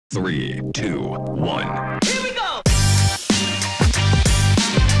3, 2, 1. Here we go!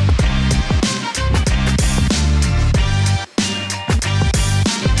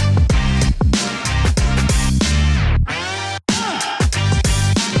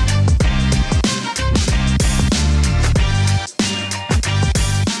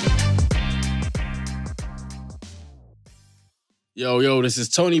 Yo, this is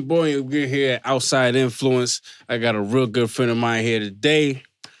Toney Boi, and we're here at Outside Influence. I got a real good friend of mine here today.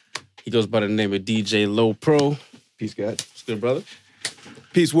 He goes by the name of DJ Lopro. Peace, God. What's good, brother?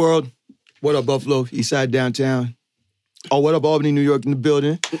 Peace, world. What up, Buffalo? Eastside downtown. Oh, what up, Albany, New York in the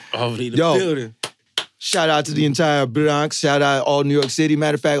building. Albany, the building. Shout out to the entire Bronx. Shout out all New York City.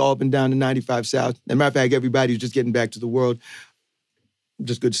 Matter of fact, all up and down to 95 South. And matter of fact, everybody who's just getting back to the world.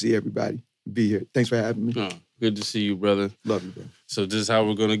 Just good to see everybody. Be here. Thanks for having me. Oh, good to see you, brother. Love you, bro. So this is how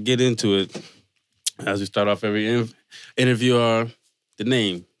we're going to get into it. As we start off every interview, the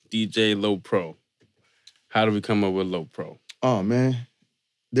name, DJ Lopro. How do we come up with Lopro? Oh, man.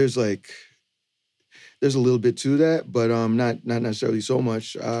 There's a little bit to that, but not necessarily so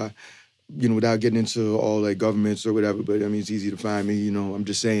much, without getting into all like governments or whatever, but I mean, it's easy to find me, I'm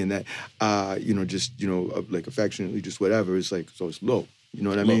just saying that, like affectionately, just whatever. It's like, so it's Lo, you know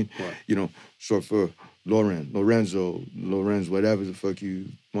what I mean? Right. Short for Lorenzo, whatever the fuck you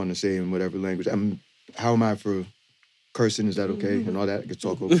want to say in whatever language. How am I for cursing? Is that okay? And all that? I can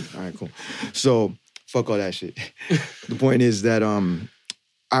talk over. All right, cool. So, fuck all that shit. The point is that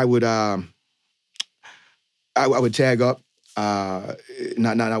I would tag up,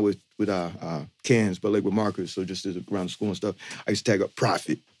 not with cans, but like with markers. So just around the school and stuff, I used to tag up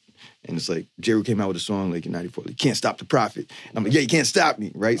Prophet. And it's like, Jerry came out with a song like in 94, like, can't stop the Prophet. And I'm like, yeah, you can't stop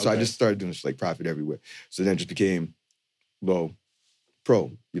me, right? Okay. So I just started doing this like Prophet everywhere. So then it just became Lo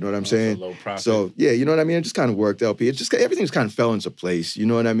Pro, you know what I'm saying? So Lo Prophet. So yeah, you know what I mean? It just kind of worked out. It just, everything just kind of fell into place, you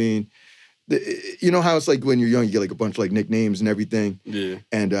know what I mean? You know how it's like when you're young, you get like a bunch of like nicknames and everything? Yeah.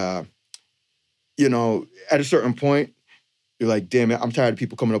 And, at a certain point, you're like, damn it, I'm tired of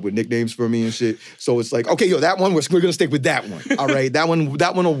people coming up with nicknames for me and shit. So it's like, okay, that one, we're gonna stick with that one. All right, that one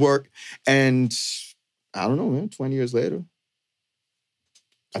will work. And I don't know, man, 20 years later.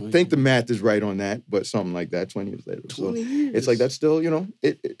 I think the math is right on that, but something like that, 20 years later. 20 years. It's like, that's still,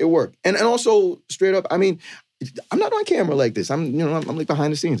 it worked. And also, straight up, I mean, I'm not on camera like this. I'm like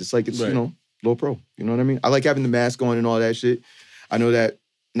behind the scenes. It's like, it's, right. Low pro. You know what I mean? I like having the mask on and all that shit. I know that,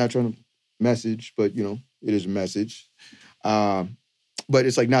 not trying to message, but, it is a message. But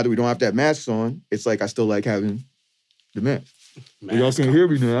it's like, now that we don't have to have masks on, it's like I still like having the mask. Y'all can hear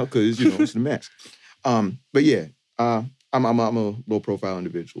me now because, it's the mask. But yeah, I'm a low-profile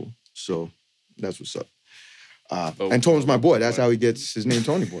individual, so that's what's up. And Tone's my boy. That's how he gets his name,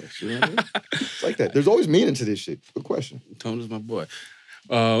 Toney Boi. You know what I mean? It's like that. There's always meaning to this shit. Good question. Tone is my boy.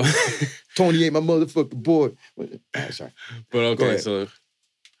 Tony ain't my motherfucking boy. Sorry. But okay, so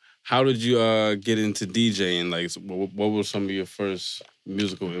how did you get into DJing? Like, what were some of your first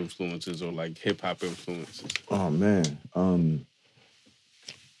musical influences or like hip hop influences? Oh man,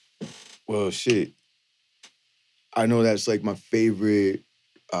 well shit. I know that's like my favorite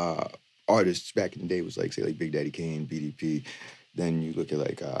artists back in the day was like say like Big Daddy Kane, BDP. Then you look at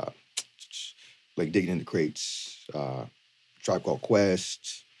like Digging in the Crates, Tribe Called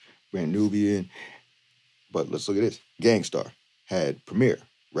Quest, Brand Nubian. But let's look at this. Gangstar had Premier.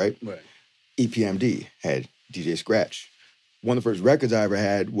 Right? EPMD had DJ Scratch. One of the first records I ever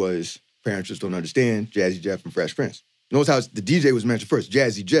had was Parents Just Don't Understand, Jazzy Jeff and Fresh Prince. Notice how the DJ was mentioned first,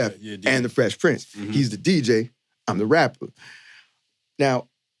 Jazzy Jeff and the Fresh Prince. Mm-hmm. He's the DJ, I'm the rapper. Now,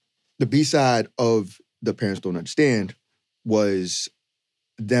 the B-side of the Parents Don't Understand was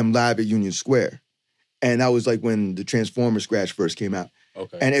them live at Union Square. And that was like when the Transformer Scratch first came out.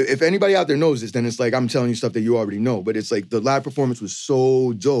 Okay. And if anybody out there knows this, then it's like I'm telling you stuff that you already know. But it's like the live performance was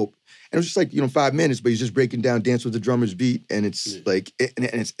so dope. And it was just like, 5 minutes, but he's just breaking down Dance with the Drummer's beat. And it's like, and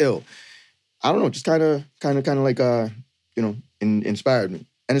it's ill. I don't know, just kind of like, inspired me.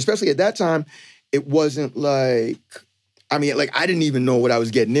 And especially at that time, it wasn't like, I didn't even know what I was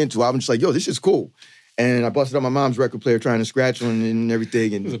getting into. I was just like, yo, this is cool. And I busted up my mom's record player trying to scratch on it and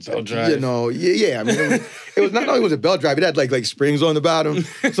everything. And, it was a belt drive. Yeah. I mean, it was not only was a belt drive, it had like springs on the bottom.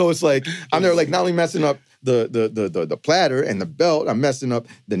 So it's like, I'm there like not only messing up the platter and the belt, I'm messing up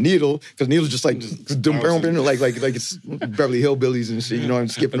the needle, because needle's just like it's Beverly Hillbillies and shit, I'm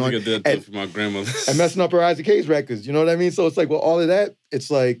skipping on. I did that for my grandmother. And messing up her Isaac Hayes records, you know what I mean? So it's like, well, all of that, it's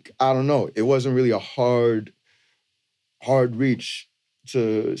like, I don't know. It wasn't really a hard reach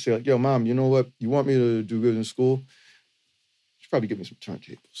to say like, yo, Mom, you know what? You want me to do good in school? You should probably give me some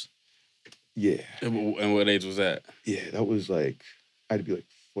turntables. Yeah. And what age was that? Yeah, that was like, I had to be like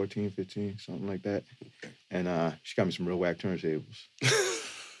 14, 15, something like that. And she got me some real whack turntables.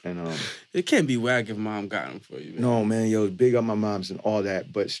 And it can't be whack if mom got them for you, man. No, man, yo, big up my moms and all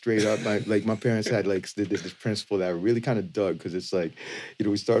that, but straight up, my parents had like this principle that I really kind of dug, because it's like, you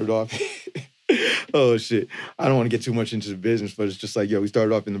know, we started off. Oh shit! I don't want to get too much into the business, but it's just like, yo, we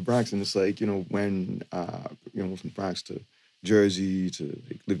started off in the Bronx, and it's like, you know, when you know, from the Bronx to Jersey to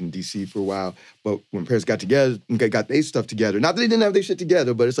like, lived in DC for a while, but when parents got together and got their stuff together, not that they didn't have their shit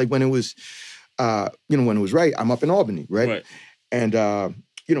together, but it's like when it was, you know, when it was right. I'm up in Albany, right? And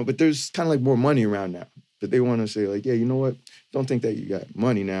you know, but there's kind of like more money around now. But they want to say like, yeah, you know what? Don't think that you got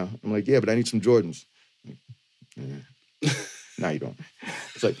money now. I'm like, yeah, but I need some Jordans. Yeah. No, you don't.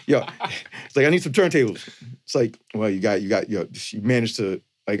 It's like, yo, it's like I need some turntables. It's like, well, you got, yo, she managed to,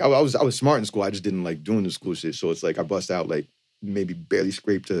 like, I was smart in school. I just didn't like doing the school shit. So it's like I bust out like maybe barely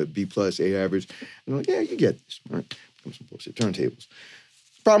scraped a B+, A average. And I'm like, yeah, you get this. All right, some bullshit turntables.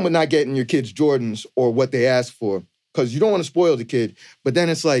 Problem with not getting your kids Jordans or what they ask for, because you don't want to spoil the kid. But then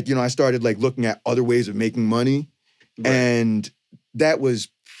it's like, you know, I started like looking at other ways of making money. Right. And that was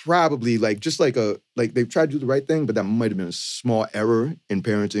probably like, just like they've tried to do the right thing, but that might have been a small error in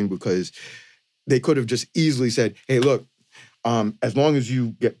parenting, because they could have just easily said, hey, look, as long as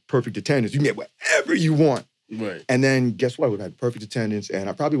you get perfect attendance, you can get whatever you want. Right. And then guess what? I would have had perfect attendance, and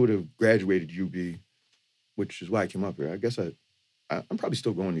I probably would have graduated UB, which is why I came up here. I guess I'm probably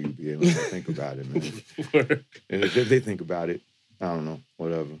still going to UB unless I think about it, man. And if they think about it, I don't know,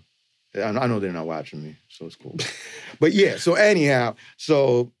 whatever. I know they're not watching me, so it's cool. But yeah, so anyhow,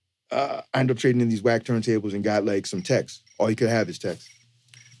 so I ended up trading in these whack turntables and got like some text. All you could have is text.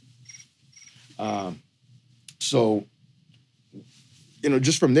 So, you know,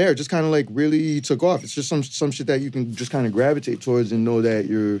 just from there, just kind of like really took off. It's just some shit that you can just kind of gravitate towards and know that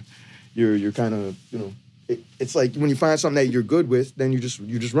you're kind of, you know, it's like when you find something that you're good with, then you just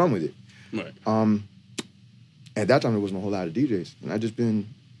run with it. Right. At that time, there wasn't a whole lot of DJs, and I just been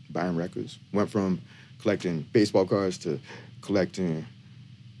buying records. Went from collecting baseball cards to collecting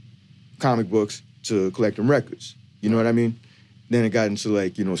comic books to collecting records. You know what I mean? Then it got into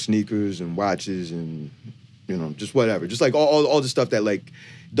like, you know, sneakers and watches and, you know, just whatever. Just like all the stuff that like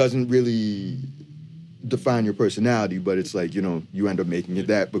doesn't really define your personality, but it's like, you know, you end up making it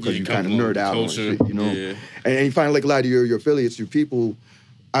that because you kind of nerd out on shit, you know? Yeah. And you find like a lot of your affiliates, your people,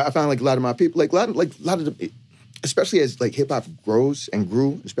 I found like a lot of my people, like a lot of the, especially as like hip hop grows and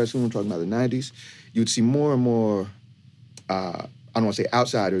grew, especially when we're talking about the 90s, you'd see more and more, I don't want to say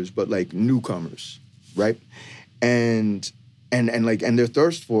outsiders, but like newcomers, right? And their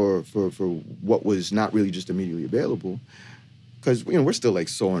thirst for what was not really just immediately available, because, you know, we're still like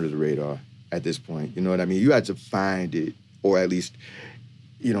so under the radar at this point, you know what I mean? You had to find it, or at least,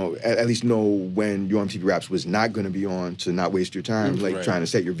 you know, at least know when your MTV Raps was not going to be on, to not waste your time, like right. Trying to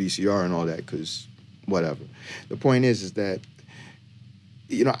set your VCR and all that, because whatever. The point is that,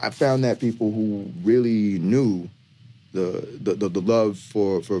 you know, I found that people who really knew the love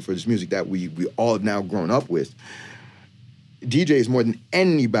for this music that we all have now grown up with, DJs more than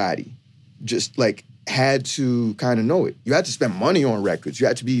anybody just like had to kind of know it. You had to spend money on records. You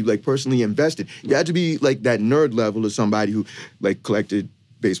had to be like personally invested. You had to be like that nerd level of somebody who like collected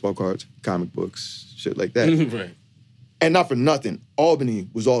baseball cards, comic books, shit like that. Right. And not for nothing, Albany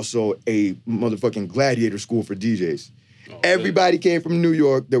was also a motherfucking gladiator school for DJs. Oh, everybody came from New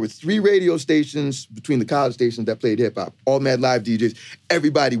York. There were 3 radio stations between the college stations that played hip-hop, all mad live DJs.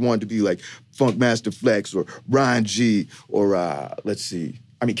 Everybody wanted to be like Funk Master Flex or Ron G or, let's see,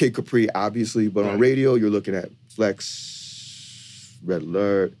 I mean, Kid Capri, obviously, but on radio, you're looking at Flex, Red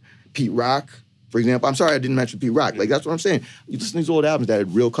Alert, Pete Rock, for example. I'm sorry I didn't mention Pete Rock. Like, that's what I'm saying. You listen to these old albums that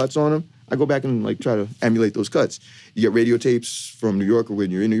had real cuts on them, I go back and like try to emulate those cuts. You get radio tapes from New York, or when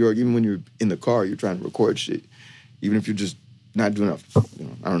you're in New York, even when you're in the car, you're trying to record shit. Even if you're just not doing enough, you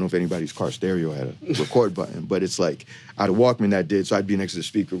know, I don't know if anybody's car stereo had a record button, but it's like, I had a Walkman that did, so I'd be next to the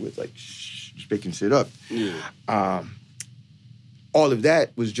speaker with like, just picking shit up. Yeah. All of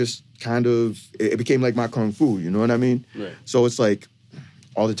that was just kind of, it became like my kung fu, you know what I mean? Right. So it's like,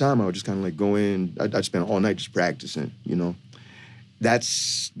 all the time I would just kind of like go in, I'd spend all night just practicing, you know?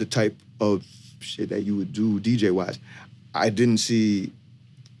 That's the type of shit that you would do DJ-wise. I didn't see,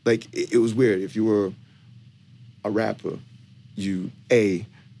 like, it was weird. If you were a rapper,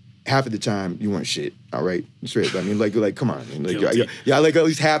 half of the time you weren't shit, all right? Straight. I mean, like, come on, man. Like, yeah, like at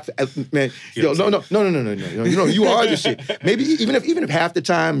least half, man. Yo, no. You know, you are the shit. Maybe even if half the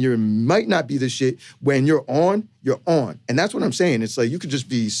time you might not be the shit, when you're on, and that's what I'm saying. It's like you could just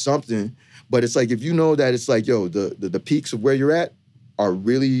be something, but it's like if you know that it's like, yo, the peaks of where you're at are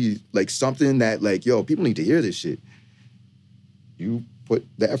really like something that like, yo, people need to hear this shit. You put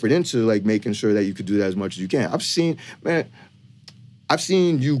the effort into like making sure that you could do that as much as you can. I've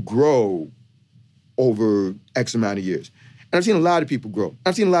seen you grow over X amount of years. And I've seen a lot of people grow.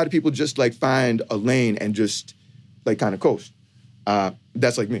 I've seen a lot of people just like find a lane and just like kind of coast.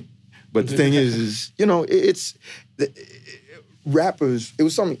 That's like me. But the thing is you know, rappers, it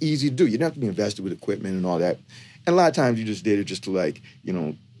was something easy to do. You didn't have to be invested with equipment and all that. And a lot of times you just did it just to like, you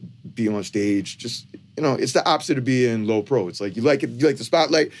know, be on stage. Just, you know, it's the opposite of being low pro. It's like, you like the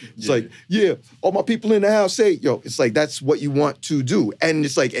spotlight. It's like, yeah, all my people in the house say, yo, it's like, that's what you want to do. And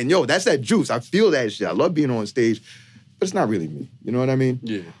it's like, and yo, that's that juice. I feel that shit. I love being on stage, but it's not really me. You know what I mean?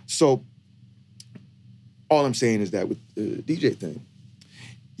 Yeah. So all I'm saying is that with the DJ thing,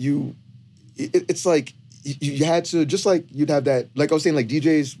 it's like, you had to, just like you'd have that, like I was saying, like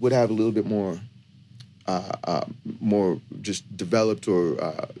DJs would have a little bit more just developed or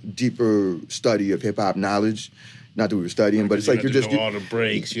deeper study of hip-hop knowledge. Not that we were studying, but it's like you're just... You know all the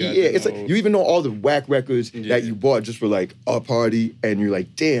breaks. It's like you even know all the whack records that you bought just for like a party, and you're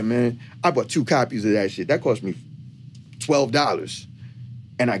like, damn, man, I bought 2 copies of that shit. That cost me $12,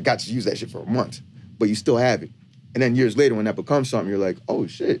 and I got to use that shit for a month, but you still have it. And then years later, when that becomes something, you're like, oh,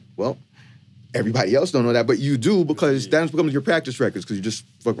 shit, well... Everybody else don't know that, but you do because that becomes your practice records because you just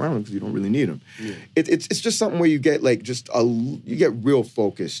fuck around because you don't really need them. Yeah. It's just something where you get like you get real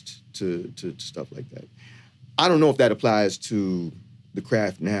focused to stuff like that. I don't know if that applies to the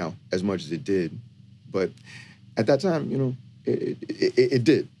craft now as much as it did, but at that time, you know, it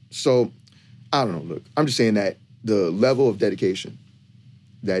did. So I don't know. Look, I'm just saying that the level of dedication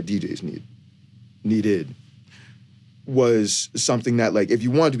that DJs needed was something that, like, if you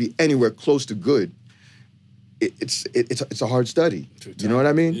wanted to be anywhere close to good, it's a hard study. You know what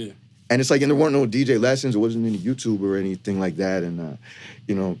I mean? Yeah. And it's like, and there weren't no DJ lessons, there wasn't any YouTube or anything like that, and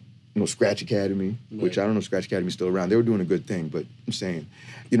you know, Scratch Academy, which I don't know if Scratch Academy's still around. They were doing a good thing, but I'm saying,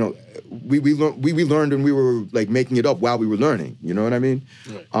 you know, we learned and we were like making it up while we were learning. You know what I mean?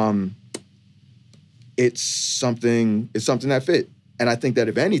 Right. It's something that fit, and I think that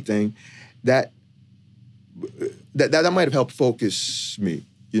if anything, that might have helped focus me,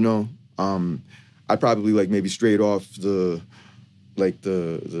 you know? I probably like maybe strayed off the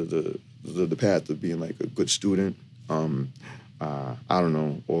path of being like a good student. I don't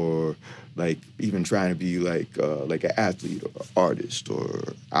know, or like even trying to be like an athlete or artist,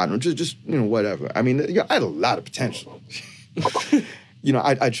 or I don't know, just you know, whatever. I mean, you know, I had a lot of potential. You know,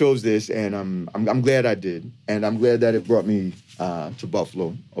 I chose this, and I'm glad I did, and I'm glad that it brought me to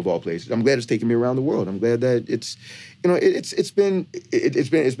Buffalo, of all places. I'm glad it's taken me around the world. I'm glad that it's, you know, it's been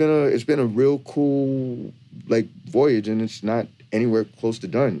a real cool like voyage, and it's not anywhere close to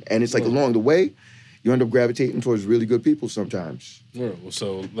done. And it's like along the way, you end up gravitating towards really good people sometimes. Well,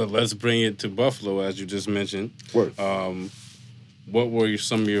 so let's bring it to Buffalo, as you just mentioned. Word. What were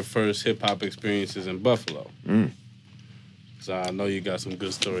some of your first hip hop experiences in Buffalo? So I know you got some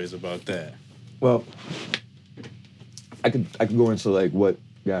good stories about that. Well, I could go into like what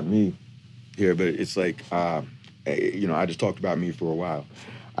got me here, but it's like, you know, I just talked about me for a while.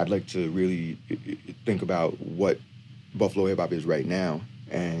 I'd like to really think about what Buffalo hip hop is right now,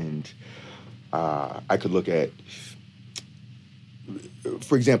 and I could look at,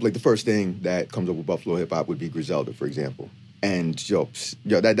 for example, like the first thing that comes up with Buffalo hip hop would be Griselda, for example, and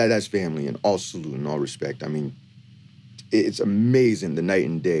that's family and all salute and all respect. I mean, it's amazing the night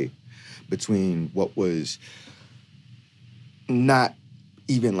and day between what was not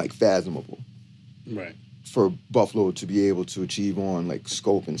even like fathomable, right, for Buffalo to be able to achieve on like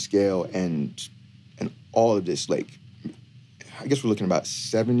scope and scale and all of this. Like, I guess we're looking about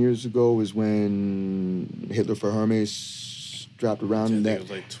 7 years ago is when Hitler for Hermes dropped around in that. It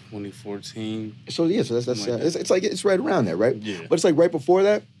was like 2014. So yeah, so that's like it's like it's right around there, right? Yeah. But it's like right before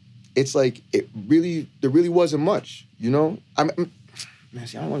that, it's like there really wasn't much, you know? Man,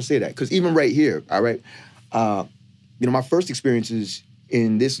 see, I don't want to say that, because even right here, all right, you know, my first experiences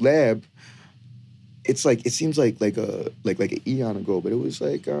in this lab, it's like, it seems like an eon ago, but it was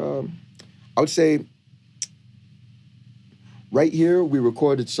like, I would say, right here, we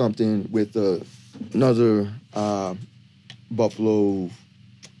recorded something with another Buffalo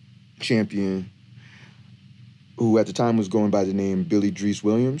champion who at the time was going by the name Billy Drees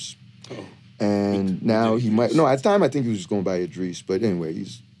Williams. Oh. And now he might, no, at the time I think he was just going by Edreys, but anyway,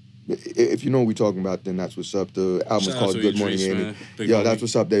 if you know what we're talking about, then that's what's up. The album's called Good Morning, Amy. Yo, that's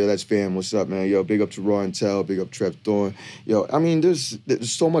what's up there. That's fam. What's up, man? Yo, big up to Raw and Tell. Big up Trev Thorne. Yo, I mean, there's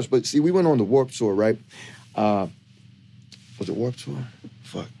so much. But see, we went on the Warped Tour, right? Was it Warped Tour?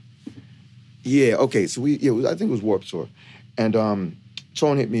 Fuck. Yeah, okay. So I think it was Warped Tour. And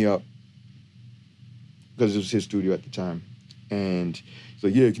Tone hit me up because it was his studio at the time. And he's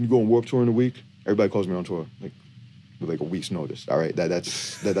like, yeah, can you go on Warped Tour in a week? Everybody calls me on tour, like, with like a week's notice. All right, that's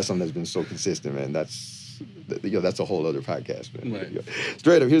something that's been so consistent, man. That's a whole other podcast, man. Right.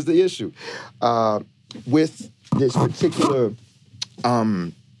 Straight up, here's the issue. With this particular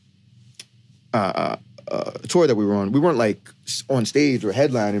tour that we were on, we weren't like on stage or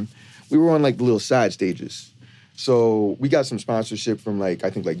headlining. We were on like the little side stages. So we got some sponsorship from like, I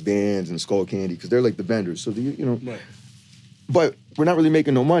think like Vans and Skull Candy, because they're like the vendors. So, Right. But we're not really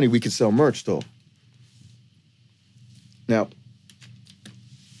making no money. We could sell merch though. Now,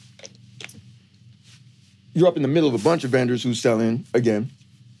 you're up in the middle of a bunch of vendors who's selling, again,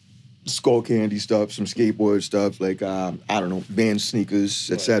 Skull Candy stuff, some skateboard stuff, like, I don't know, Vans sneakers,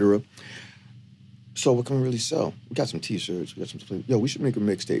 etc. So what can we really sell? We got some T-shirts, we got some, yo, we should make a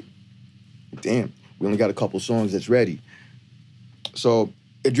mixtape. Damn, we only got a couple songs that's ready. So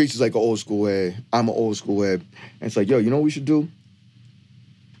Edreys is like an old school head, I'm an old school head. And it's like, yo, you know what we should do?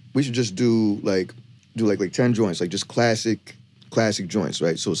 We should just do like 10 joints, like just classic joints,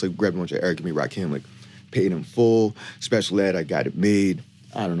 right? So it's like grabbing a bunch of Eric and me, Rakim, like paid in full, special ed, I got it made.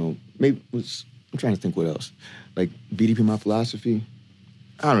 I don't know, maybe I'm trying to think what else. Like BDP My Philosophy.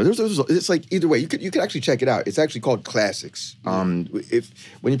 I don't know. It's like either way. You could actually check it out. It's actually called Classics. When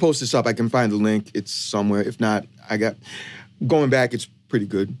you post this up, I can find the link. It's somewhere. If not, going back. It's pretty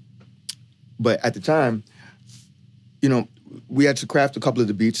good. But at the time, we had to craft a couple of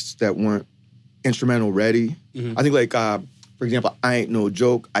the beats that weren't instrumental ready. Mm-hmm. I think like for example, I Ain't No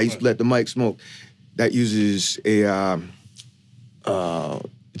Joke. I used to let the mic smoke. That uses a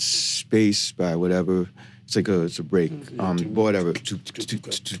it's Space by whatever. It's a break, but whatever. But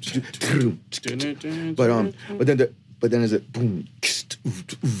then there's a boom,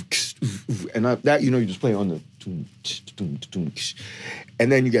 and that you just play on the, and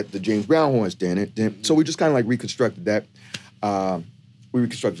then you get the James Brown horns. So we just kind of like reconstructed that. We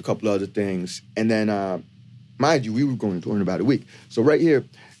reconstructed a couple other things, and then mind you, we were going to tour in about a week. So right here,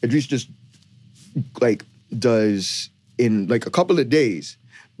 Edreys just like does in like a couple of days,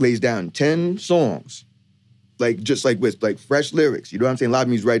 lays down 10 songs. Like, just like with like fresh lyrics. You know what I'm saying? A lot of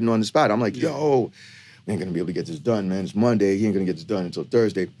me's writing on the spot. I'm like, yo, we ain't gonna be able to get this done, man. It's Monday. He ain't gonna get this done until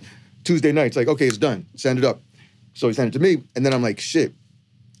Thursday. Tuesday night, it's like, okay, it's done. Send it up. So he sent it to me, and then I'm like, shit.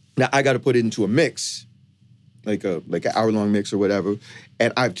 Now I gotta put it into a mix, like an hour-long mix or whatever,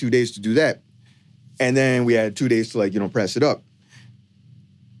 and I have 2 days to do that. And then we had 2 days to like, press it up.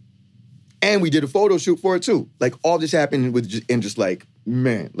 And we did a photo shoot for it too. Like all this happened in just like,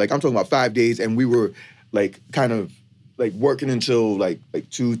 man, like I'm talking about 5 days, and we were like kind of like working until like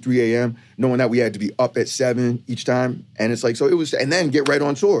 2, 3 a.m., knowing that we had to be up at 7 each time. And it's like, so it was, and then get right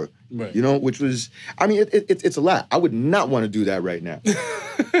on tour, right. Which was, I mean, it's a lot. I would not want to do that right now.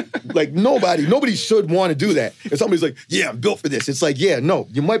 Like nobody should want to do that. If somebody's like, yeah, I'm built for this. It's like, yeah, no,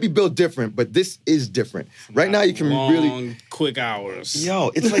 you might be built different, but this is different. Right now you can really quick hours.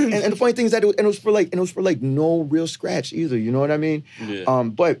 Yo, it's like, and the funny thing is that it was for like no real scratch either. You know what I mean? Yeah.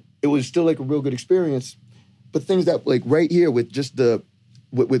 But it was still like a real good experience. But things that like right here with just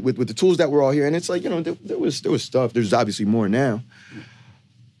with the tools that were all here, and it's like, there was stuff. There's obviously more now.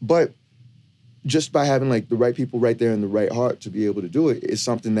 But just by having like the right people right there in the right heart to be able to do it is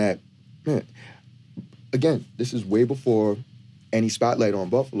something that, man, again, this is way before any spotlight on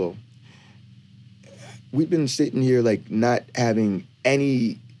Buffalo. We've been sitting here like not having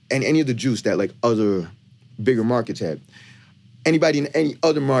any of the juice that like other bigger markets had. Anybody in any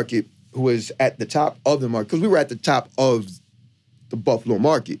other market who was at the top of the market, because we were at the top of the Buffalo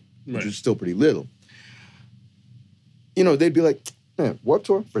market, which was still pretty little. They'd be like, man, Warped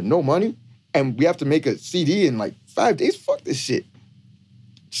Tour for no money? And we have to make a CD in like 5 days? Fuck this shit.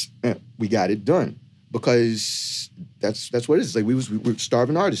 Man, we got it done. Because that's what it is. Like we were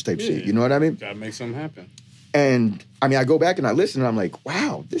starving artists type shit. You know what I mean? Gotta make something happen. And I mean, I go back and I listen and I'm like,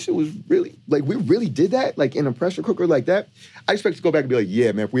 wow, this shit was really, like, we really did that? Like in a pressure cooker like that? I expect to go back and be like,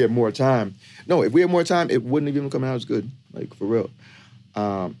 yeah, man, if we had more time. No, if we had more time, it wouldn't have even come out as good. Like, for real.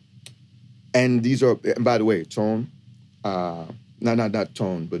 And these are, and by the way, Tone, not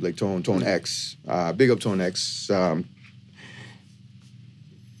Tone, but like Tone X. Big up Tone X.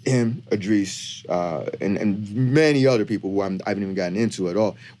 Him, Edreys, and many other people who I haven't even gotten into at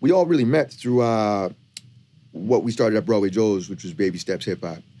all. We all really met through what we started at Broadway Joe's, which was Baby Steps Hip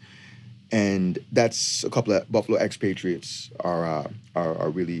Hop. And that's a couple of Buffalo expatriates are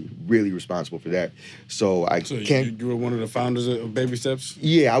really, really responsible for that. So can't... You were one of the founders of Baby Steps?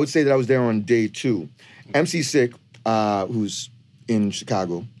 Yeah, I would say that I was there on day 2. MC Sick, who's in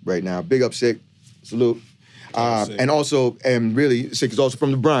Chicago right now. Big up Sick. Salute. And also, and really, Sick is also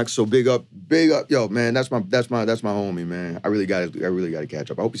from the Bronx, so big up, yo, man. That's my homie, man. I really gotta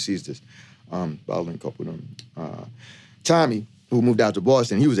catch up. I hope he sees this. I'll link up with him. Tommy, who moved out to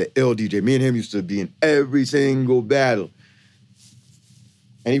Boston, he was an ill DJ. Me and him used to be in every single battle.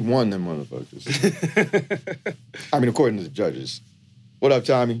 And he won them motherfuckers. I mean, according to the judges. What up,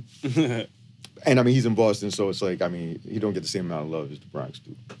 Tommy? And I mean, he's in Boston, so it's like, I mean, he don't get the same amount of love as the Bronx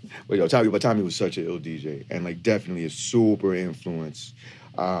do. But yo, Tommy was such an ill DJ, and like definitely a super influence.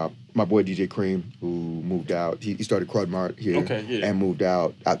 My boy DJ Cream, who moved out, he started Crud Mart here and moved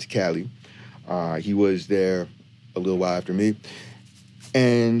out to Cali. He was there a little while after me.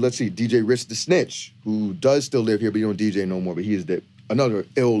 And let's see, DJ Rich the Snitch, who does still live here, but he don't DJ no more, but he is another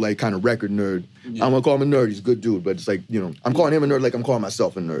ill, like, kind of record nerd. Yeah. I'm gonna call him a nerd, he's a good dude, but it's like, you know, I'm calling him a nerd like I'm calling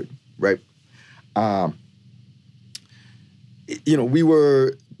myself a nerd, right? You know, we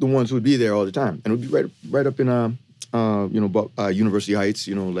were the ones who would be there all the time, and it would be right up in University Heights,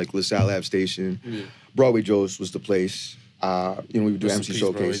 you know, like LaSalle Ave Station. Yeah. Broadway Joe's was the place. You know, we would do MC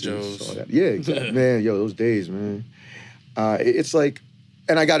showcases, all that. Yeah, exactly. Man, yo, those days, man. It's like,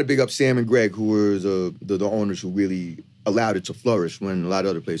 and I got to big up Sam and Greg, who were the owners who really allowed it to flourish when a lot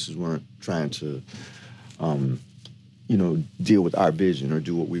of other places weren't trying to, you know, deal with our vision or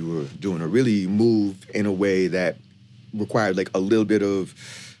do what we were doing, or really move in a way that required like a little bit of,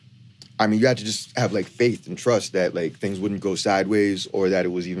 I mean, you had to just have like faith and trust that like things wouldn't go sideways or that it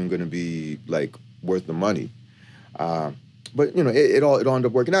was even going to be like worth the money. But you know, it all ended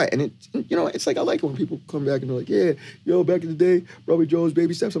up working out, and it, you know, it's like I like it when people come back and they're like, yeah, yo, back in the day, Broadway Joe's,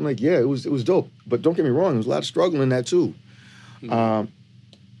 Baby Steps. I'm like, yeah, it was dope. But don't get me wrong, there was a lot of struggle in that too. Mm-hmm.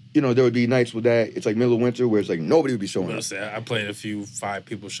 You know, there would be nights with that. It's like middle of winter where it's like nobody would be showing up. I played a few 5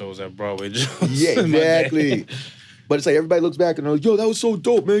 people shows at Broadway Joe's. Yeah, exactly. But it's like everybody looks back and they're like, yo, that was so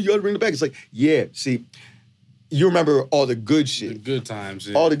dope, man. You got to bring it back. It's like, yeah, see, you remember all the good shit. The good times,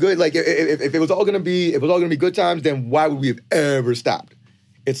 yeah. All the good, like, if it was all gonna be good times, then why would we have ever stopped?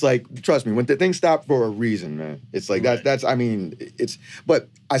 It's like, trust me, when the things stop for a reason, man. It's like, right. that's, I mean, it's, but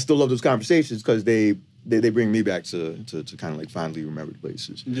I still love those conversations because they bring me back to kind of like fondly remembered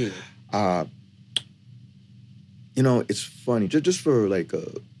places. Yeah. You know, it's funny, just for like a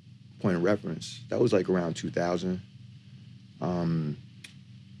point of reference, that was like around 2000.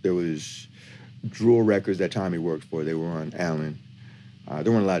 There was Drool Records that Tommy worked for. They were on Allen.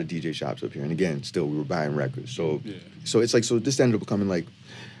 There weren't a lot of DJ shops up here, and again, still we were buying records. So, so it's like, so this ended up becoming like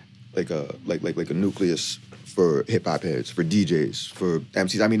a nucleus for hip hop heads, for DJs, for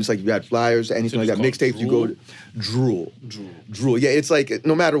MCs. I mean, it's like you had flyers, anything like that, mixtapes. You go to Drool. Yeah, it's like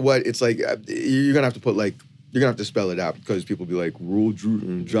no matter what, it's like you're gonna have to put like. You're gonna have to spell it out because people be like Rule,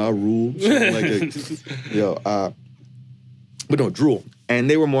 Ja Rule, something like that. Yo, but no, Drool. And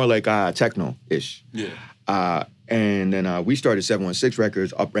they were more like techno-ish. Yeah. And then we started 716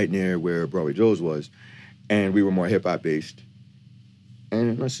 Records up right near where Broadway Joe's was. And we were more hip-hop based.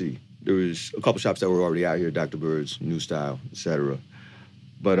 And let's see, there was a couple shops that were already out here, Dr. Bird's, New Style, etc.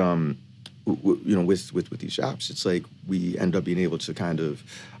 But you know, with these shops, it's like we end up being able to kind of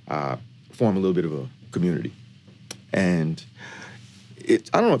form a little bit of a community. And I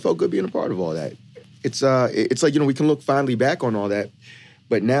don't know, it felt good being a part of all that. It's like, you know, we can look fondly back on all that,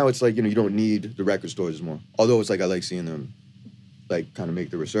 but now it's like, you know, you don't need the record stores more. Although it's like I like seeing them like kind of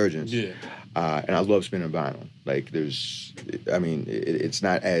make the resurgence. Yeah. And I love spinning vinyl. Like I mean, it's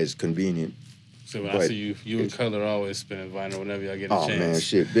not as convenient. So when I see you and Color always spinning vinyl whenever y'all get a chance. Oh man,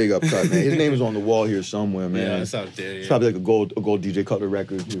 shit, big up Cut, man. His name is on the wall here somewhere, man. Yeah, it's out there. Yeah. It's probably like a gold DJ Cutler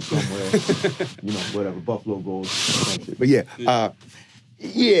record here somewhere. You know, whatever, Buffalo Gold, some shit. But yeah,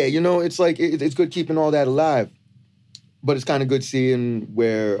 yeah, you know, it's like it's good keeping all that alive, but it's kind of good seeing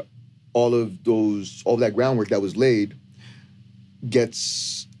where all that groundwork that was laid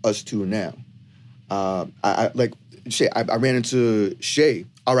gets us to now. I ran into Shay.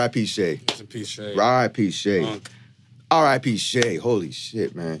 R.I.P. Shay. Rest in peace, Shay. R.I.P. Shay. R.I.P. Shay. Holy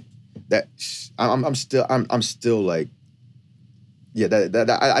shit, man. That I'm still like, yeah. That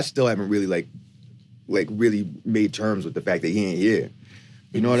I still haven't really like really made terms with the fact that he ain't here.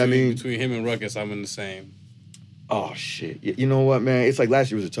 You know what I mean? Between him and Ruckus, I'm in the same. Oh shit. You know what, man? It's like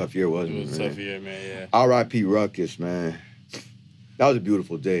last year was a tough year, wasn't it? It was a tough year, man. Yeah. R.I.P. Ruckus, man. That was a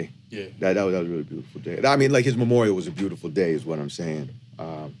beautiful day. Yeah. That was a really beautiful day. I mean, like his memorial was a beautiful day, is what I'm saying.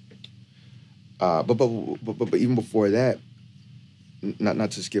 But even before that,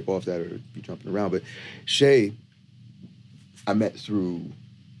 not to skip off that or be jumping around, but Shay, I met through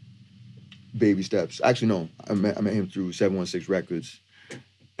Baby Steps. Actually, no, I met him through 716 Records,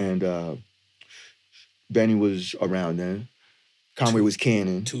 and Benny was around then. Conway was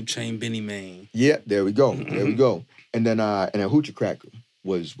Cannon. 2 Chain Benny Man. Yeah, there we go. There we go. And then Hoochie Cracker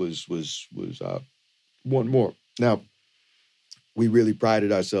was one more. Now, we really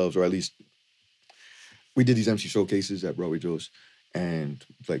prided ourselves, or at least we did these MC showcases at Broadway Joe's, and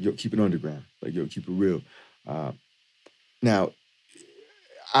it's like, yo, keep it underground. Like, yo, keep it real. Now,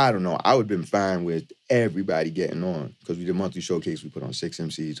 I don't know. I would have been fine with everybody getting on because we did a monthly showcase. We put on 6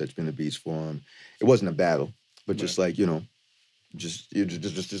 MCs. I spin the beats for them. It wasn't a battle, but just like, you know, just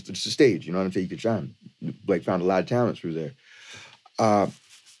a stage. You know what I'm saying? You could shine. Like, found a lot of talent through there.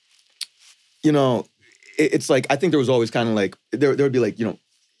 You know, it's like, I think there was always kind of like, there would be like, you know,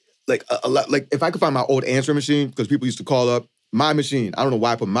 like a lot, like if I could find my old answering machine, because people used to call up my machine. I don't know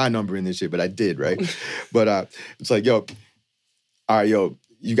why I put my number in this shit, but I did, right? But it's like, yo, all right, yo,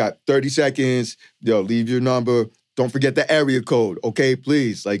 you got 30 seconds. Yo, leave your number. Don't forget the area code, okay?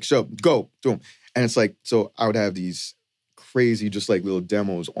 Please, like, go, boom. And it's like, so I would have these crazy, just like little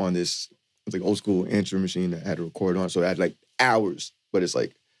demos on this, it's like old school answering machine that had a record on. So I had like hours, but it's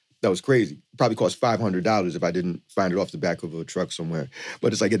like, that was crazy. It probably cost $500 if I didn't find it off the back of a truck somewhere.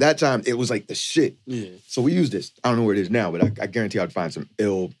 But it's like, at that time, it was like the shit. Yeah. So we used this. I don't know where it is now, but I guarantee I'd find some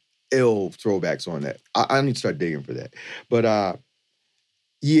ill throwbacks on that. I need to start digging for that. But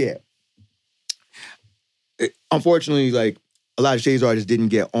yeah. Unfortunately, like, a lot of Shades artists didn't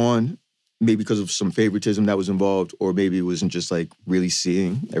get on, maybe because of some favoritism that was involved, or maybe it wasn't just like really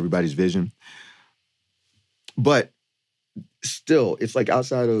seeing everybody's vision. But still, it's like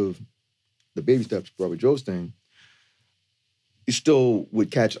outside of the Baby Steps, Broadway Joe's thing, you still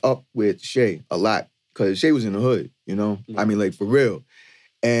would catch up with Shay a lot because Shay was in the hood, you know? I mean, like, for real.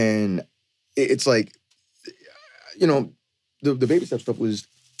 And it's like, you know, the Baby Steps stuff was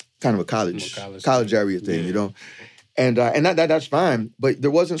kind of a college area thing, you know? And that's fine, but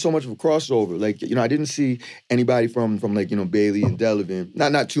there wasn't so much of a crossover. Like, you know, I didn't see anybody from like, you know, Bailey and Delavan,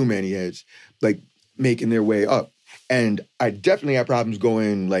 not too many heads, like, making their way up. And I definitely had problems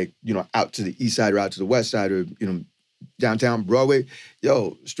going, like, you know, out to the east side or out to the west side or, you know, downtown Broadway.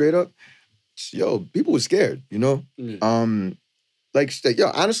 Yo, straight up, yo, people were scared, you know? Like,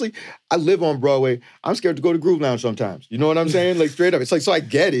 yo, honestly, I live on Broadway. I'm scared to go to Groove Lounge sometimes. You know what I'm saying? Like, straight up. It's like, so I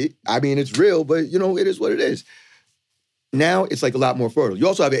get it. I mean, it's real, but, you know, it is what it is. Now, it's, like, a lot more fertile. You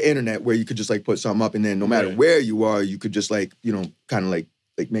also have an internet where you could just, like, put something up, and then no matter where you are, you could just, like, you know, kind of, like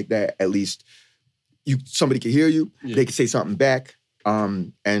make that at least... somebody can hear you, they can say something back,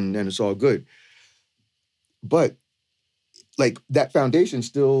 and it's all good. But, like, that foundation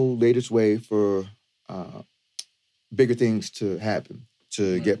still laid its way for bigger things to happen,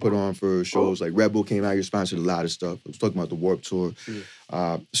 to get put on for shows. Like, Red Bull came out here, sponsored a lot of stuff. I was talking about the Warped Tour.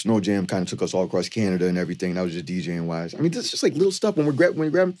 Snow Jam kind of took us all across Canada and everything. That was just DJing-wise. I mean, this is just, like, little stuff. When we're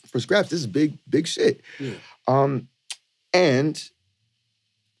grabbing for scraps, this is big shit. And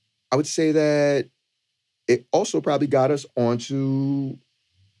I would say that it also probably got us onto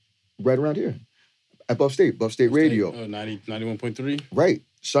right around here at Buff State Radio. 91.3? Right.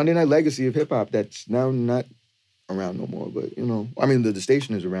 Sunday Night Legacy of Hip Hop that's now not around no more. But, you know, I mean, the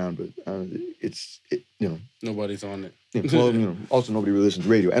station is around, but you know. Nobody's on it. Well, you know, also nobody really listens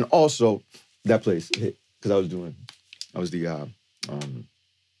to radio. And also, that place hit, because I was the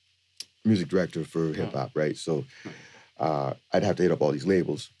music director for hip hop, right? So I'd have to hit up all these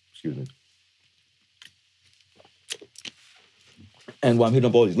labels. Excuse me. And while I'm hitting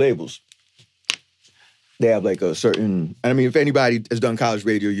up all these labels, they have like a certain, I mean, if anybody has done college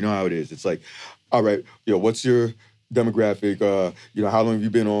radio, you know how it is. It's like, all right, yo, what's your demographic? You know, how long have you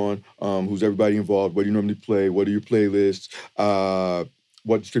been on? Who's everybody involved? What do you normally play? What are your playlists?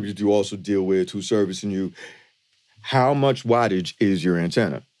 What distributors do you also deal with? Who's servicing you? How much wattage is your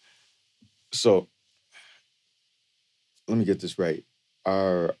antenna? So, let me get this right.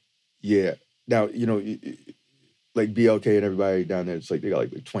 Now, you know, like BLK and everybody down there, it's like they got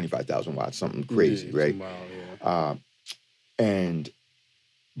like 25,000 watts, something crazy, right? And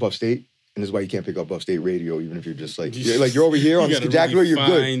Buff State, and this is why you can't pick up Buff State radio, even if you're just like you're over here on the Skedacular, you're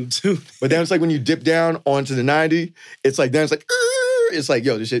good. But then it's like when you dip down onto the 90, it's like then it's like,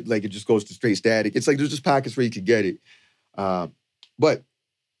 yo, this shit, like it just goes to straight static. It's like there's just pockets where you could get it. But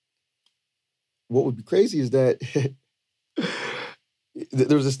what would be crazy is that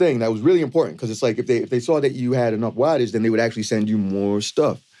there was this thing that was really important because it's like if they saw that you had enough wattage, then they would actually send you more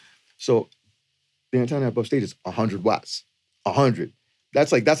stuff. So the antenna at Buff State is 100 watts. 100.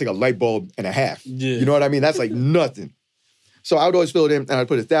 That's like a light bulb and a half. Yeah. You know what I mean? That's like nothing. So I would always fill it in and I'd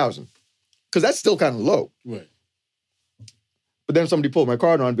put 1,000. Because that's still kind of low. Right. But then somebody pulled my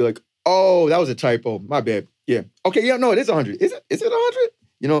card on and be like, oh, that was a typo. My bad. Yeah. Okay, yeah, no, it is 100. Is it 100?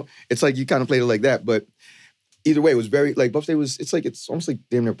 You know, it's like you kind of played it like that. But either way, it was very like Buff State was. It's almost like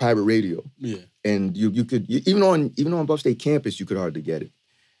damn near pirate radio. Yeah. And you could even on Buff State campus you could hardly get it.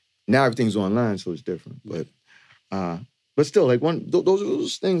 Now everything's online, so it's different. But still, like those are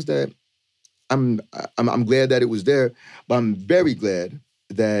those things that I'm glad that it was there, but I'm very glad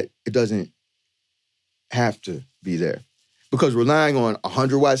that it doesn't have to be there. Because relying on a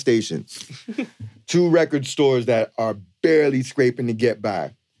 100-watt station, 2 record stores that are barely scraping to get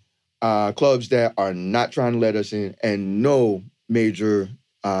by, clubs that are not trying to let us in, and no major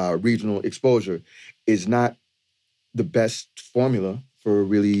regional exposure is not the best formula for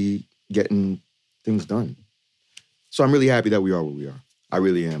really getting things done. So I'm really happy that we are where we are. I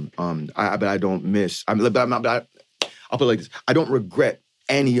really am. But I don't miss. I'll put it like this. I don't regret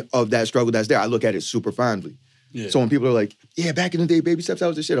any of that struggle that's there. I look at it super fondly. Yeah. So when people are like, yeah, back in the day, baby steps, that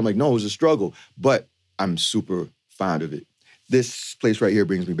was the shit. I'm like, no, it was a struggle. But I'm super fond of it. This place right here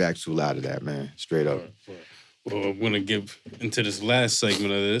brings me back to a lot of that, man. Straight up. Well, I'm going to get into this last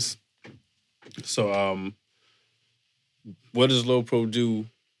segment of this. So, what does Lopro do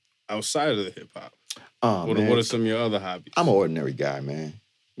outside of the hip-hop? What are some of your other hobbies? I'm an ordinary guy, man.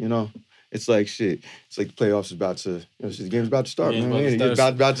 You know? It's like shit. It's like the playoffs is about to, the game's about to start, man. It's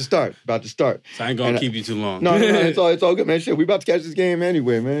about to start. So I ain't gonna keep you too long. No, it's all good, man. Shit, we about to catch this game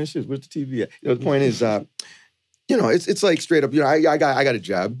anyway, man. Shit, where's the TV at? The point is, it's like straight up, I got a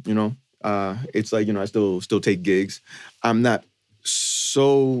job, It's like, I still take gigs. I'm not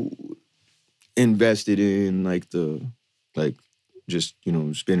so invested in just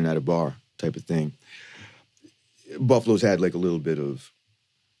spinning at a bar type of thing. Buffalo's had like a little bit of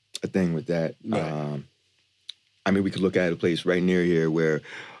a thing with that. Right. We could look at a place right near here where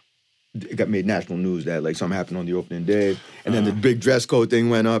it got made national news that like something happened on the opening day, and then the big dress code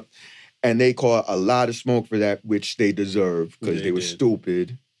thing went up, and they caught a lot of smoke for that, which they deserved because they were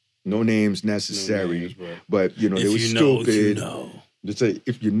stupid. No names necessary, no names, but they were stupid. It's like,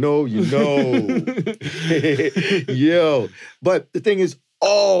 if you know, you know. Yo. But the thing is,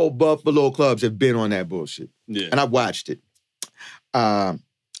 all Buffalo clubs have been on that bullshit. Yeah. And I've watched it.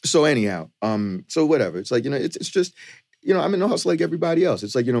 So anyhow, so whatever. It's like, it's just, I'm in the hustle like everybody else.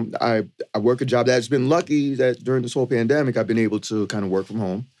 It's like, I work a job that's been lucky that during this whole pandemic, I've been able to kind of work from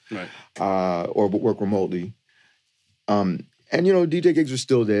home. Right. Or work remotely. And, DJ gigs are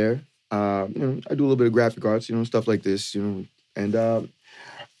still there. I do a little bit of graphic arts, stuff like this, and I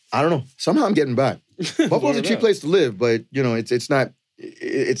don't know. Somehow I'm getting by. Buffalo's a cheap place to live, but, it's not,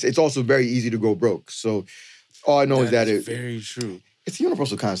 it's also very easy to go broke. So all I know is that it's very true. It's a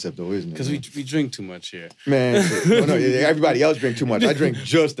universal concept, though, isn't it? Because we drink too much here. Man, everybody else drink too much. I drink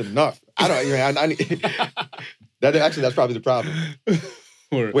just enough. I don't. I need. That's probably the problem.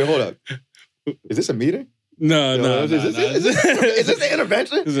 Wait, hold up. Is this a meeting? No. Is this an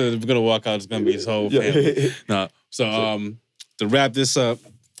intervention? We're gonna walk out. It's gonna be his whole family. No. So to wrap this up,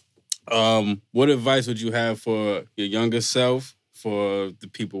 what advice would you have for your younger self, for the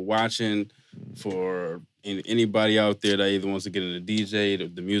people watching, for anybody out there that either wants to get into DJ,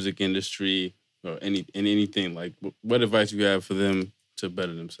 the music industry, or anything? Like, what advice you have for them to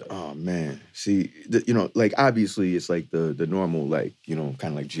better themselves? Oh man, see, obviously it's like the normal, kind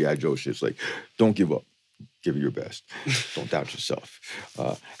of like G.I. Joe shit. It's like, don't give up, give it your best, don't doubt yourself.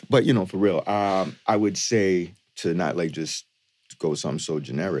 But for real, I would say to not just go with something so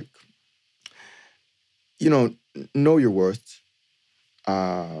generic. Know your worth.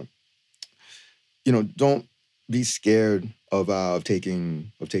 Don't be scared of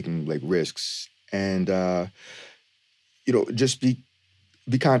taking risks, and just be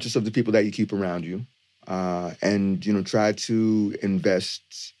conscious of the people that you keep around you, and try to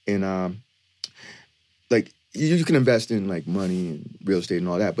invest in you can invest in money and real estate and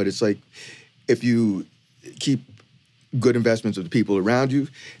all that, but it's like if you keep good investments with the people around you,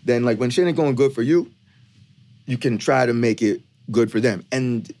 then when shit ain't going good for you, you can try to make it good for them,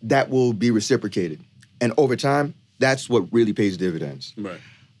 and that will be reciprocated. And over time, that's what really pays dividends. Right.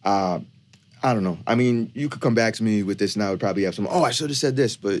 I don't know. You could come back to me with this and I would probably have some, I should have said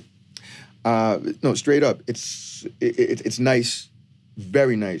this, but no, straight up, it's nice,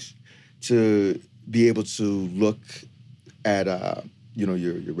 very nice to be able to look at,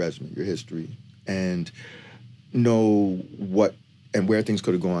 your resume, your history, and know what and where things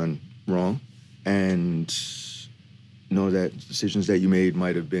could have gone wrong, and know that decisions that you made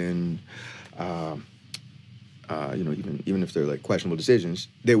might have been, even if they're questionable decisions,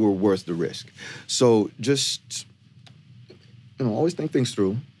 they were worth the risk. So just, always think things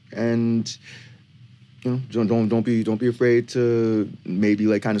through, and don't be afraid to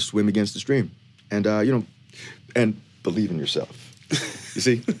maybe kind of swim against the stream, and and believe in yourself. You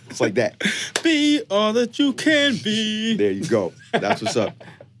see? It's like that. Be all that you can be. There you go. That's what's up.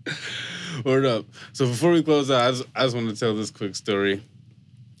 Word up. So before we close out, I just want to tell this quick story.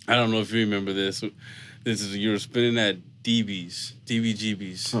 I don't know if you remember this. This is, you were spinning at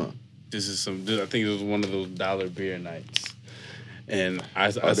DBGB's. Huh. This is I think it was one of those dollar beer nights. And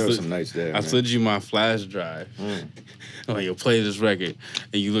there were some nights there. I slid you my flash drive. I'm like, yo, play this record.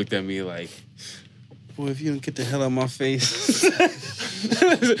 And you looked at me like, boy, if you don't get the hell out of my face.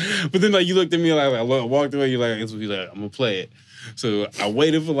 But then like you looked at me like I walked away, you're like, I'm gonna play it. So I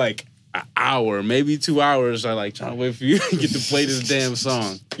waited for like an hour, maybe 2 hours. I like trying to wait for you to get to play this damn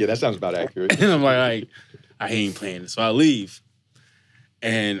song. Yeah, that sounds about accurate. And I'm like, I ain't playing it. So I leave.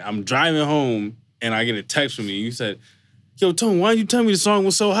 And I'm driving home and I get a text from you. You said, yo, Tone, why didn't you tell me the song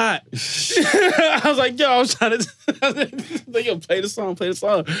was so hot? I was like, yo, I was trying to, like, yo, play the song.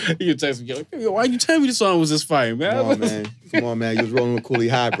 And you text me, yo, why didn't you tell me the song was this fire, man? Come on, man. You was rolling with Coolie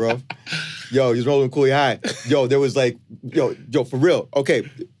High, bro. Yo, you was rolling with Coolie High. Yo, there was like, yo, for real. Okay.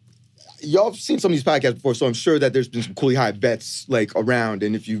 Y'all have seen some of these podcasts before, so I'm sure that there's been some Coolie High vets like around,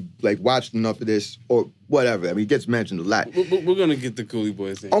 and if you like watched enough of this or whatever, I mean, it gets mentioned a lot. We're gonna get the Coolie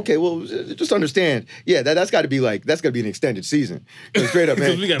Boys thing. Okay, well, just understand. Yeah, that's got to be an extended season. Straight up,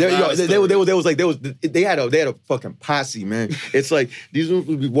 man. They had a fucking posse, man. It's like these ones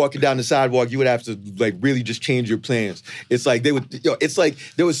would be walking down the sidewalk. You would have to like really just change your plans. It's like it's like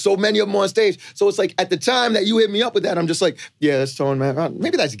there was so many of them on stage. So it's like at the time that you hit me up with that, I'm just like, yeah, that's Tone, man.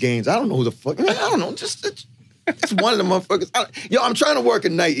 Maybe that's Gaines. I don't know who the fuck. I don't know. It's one of the motherfuckers. I'm trying to work a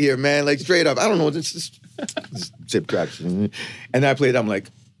night here, man. Like straight up. I don't know. It's just zip tracks. And then I played. I'm like,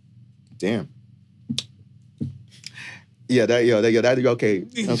 damn. Yeah, okay.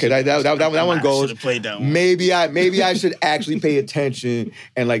 That one goes. Should have played that one. Maybe I should actually pay attention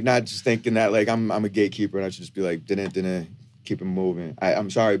and like not just thinking that like I'm a gatekeeper and I should just be like didn't keep it moving. I'm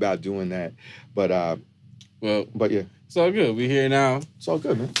sorry about doing that, but yeah, it's all good. We here now. It's all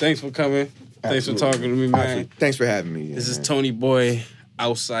good, man. Thanks for coming. Thanks for Absolutely. talking to me, man. Absolutely. Thanks for having me. This is Toney Boi,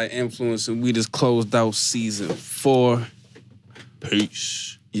 Outside Influence, and we just closed out season 4.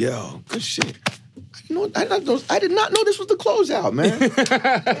 Peace. Yo, good shit. I did not know this was the closeout, man.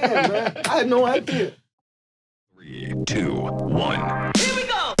 Damn, man. I had no idea. 3, 2, 1.